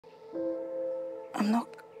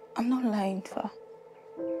I'm not lying, Fa.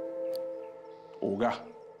 Oga,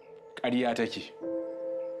 ƙarya take.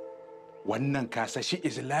 Wannan kasashi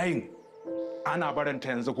is lying. Ana baranta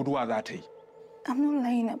yanzu guduwa za ta yi. I'm not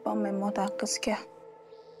lying about my mother, gaskiya.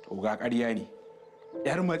 Oga ƙarya ne.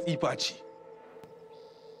 Yar matsifa ce.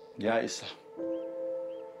 Ya isa.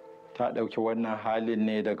 Ta ɗauki wannan halin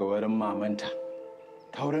ne daga wurin mamanta.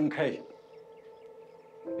 Taurin kai.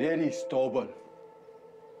 Very stubborn.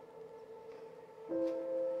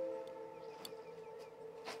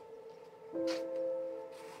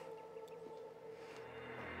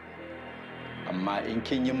 Amma in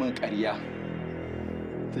kin yi min ƙarya,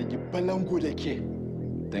 zan yi balangu da ke.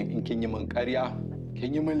 Don in kin yi min ƙarya,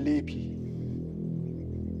 kin yi min laifi.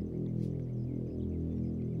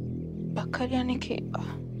 Ba ƙarya nake ba.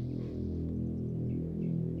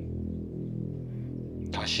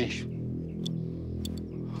 Tashi.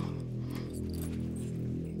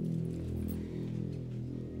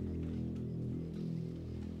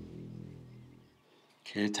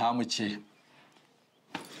 Ke tamu ce.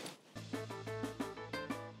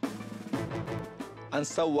 An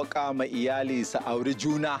sawwaka ma iyali su auri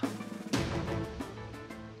juna.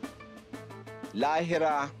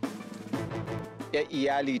 Lahira ya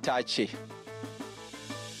iyali ta ce,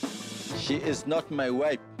 she is not my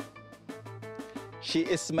wife. She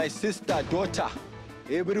is my sister, daughter.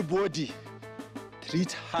 Everybody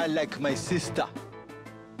treat her like my sister.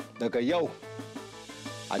 Daga yau,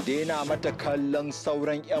 a daina mata kallon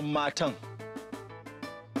sauran 'yan matan.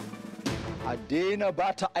 A daina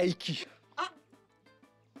ba ta aiki.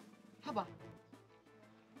 Haba.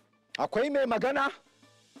 Akwai mai magana?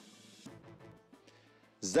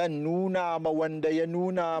 Zan nuna ma wanda ya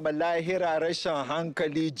nuna ma Lahira rashin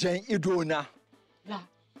hankali jan idona. La.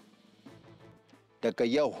 Daga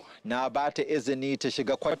yau, na ba ta izini ta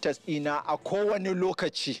shiga kwatas ɗina a kowane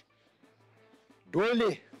lokaci.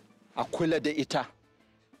 Dole a kula da ita.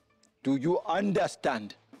 Do you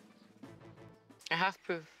understand? I have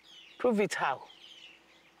proof. Prove it how?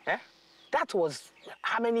 Eh? That was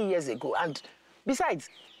how many years ago? And besides,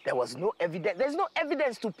 there was no evidence. There's no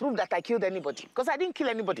evidence to prove that I killed anybody, because I didn't kill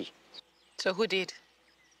anybody. So who did?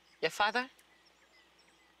 Your father?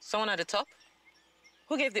 Someone at the top?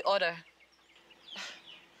 Who gave the order?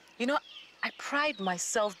 You know, I pride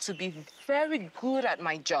myself to be very good at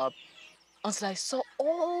my job until I saw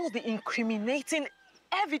all the incriminating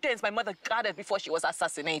evidence my mother gathered before she was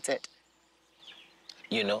assassinated.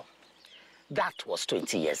 You know, that was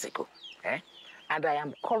 20 years ago. Eh? And I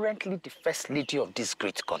am currently the first lady of this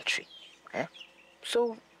great country. Eh?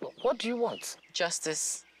 So, what do you want?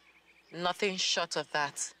 Justice. Nothing short of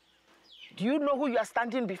that. Do you know who you are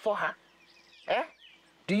standing before her? Eh?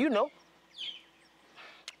 Do you know?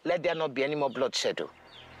 Let there not be any more bloodshed.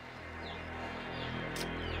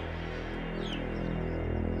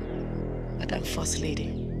 Madam First Lady.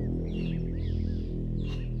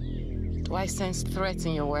 Do I sense threats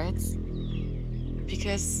in your words?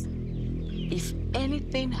 Because if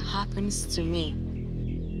anything happens to me,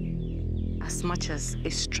 as much as a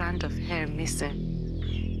strand of hair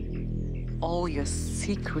missing, all your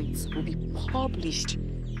secrets will be published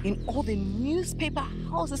in all the newspaper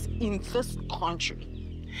houses in this country.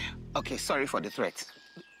 Okay, sorry for the threat.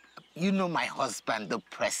 You know my husband, the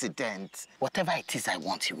president. Whatever it is I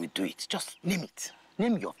want, he will do it. Just name it.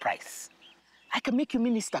 Name your price. I can make you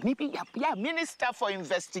minister. Maybe, yeah, minister for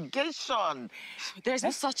investigation. There's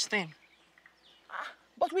no such thing.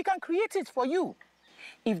 But we can create it for you.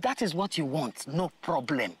 If that is what you want, no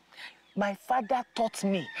problem. My father taught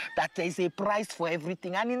me that there is a price for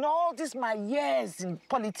everything. And in all these my years in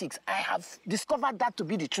politics, I have discovered that to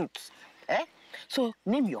be the truth. Eh? So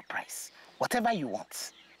name your price, whatever you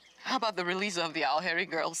want. How about the release of the Lahira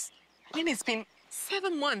girls? I mean, it's been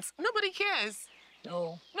 7 months. Nobody cares.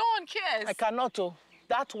 No. No one cares. I cannot. Oh.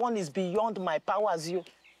 That one is beyond my powers. You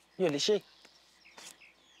Lishe.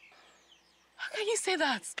 How can you say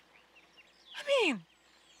that? I mean,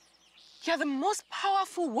 you're the most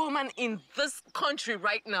powerful woman in this country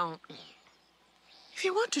right now. If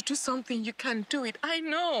you want to do something, you can do it. I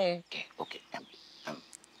know. Okay.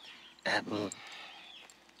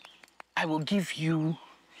 I will give you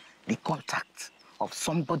the contact of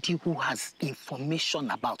somebody who has information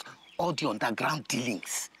about all the underground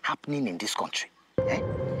dealings happening in this country. Eh?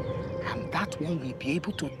 And that one will be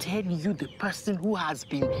able to tell you the person who has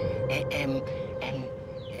been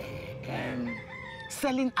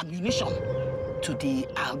selling ammunition to the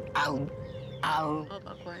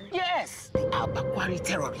Yes, the Al-Bakwari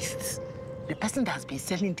terrorists. The person that has been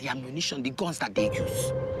selling the ammunition, the guns that they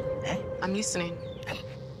use. Eh? I'm listening.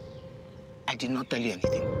 I did not tell you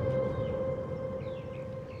anything.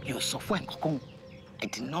 You suffer. I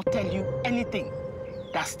did not tell you anything.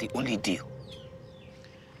 That's the only deal.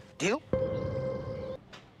 Deal?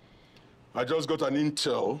 I just got an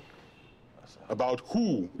intel about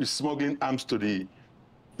who is smuggling arms to the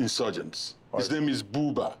insurgents. His name is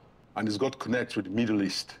Buba, and he's got connects with the Middle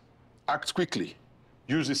East. Act quickly.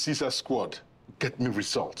 Use the Caesar squad. Get me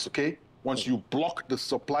results, okay? Once you block the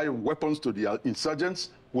supply of weapons to the insurgents,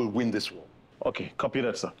 we'll win this war. Okay, copy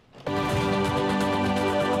that, sir.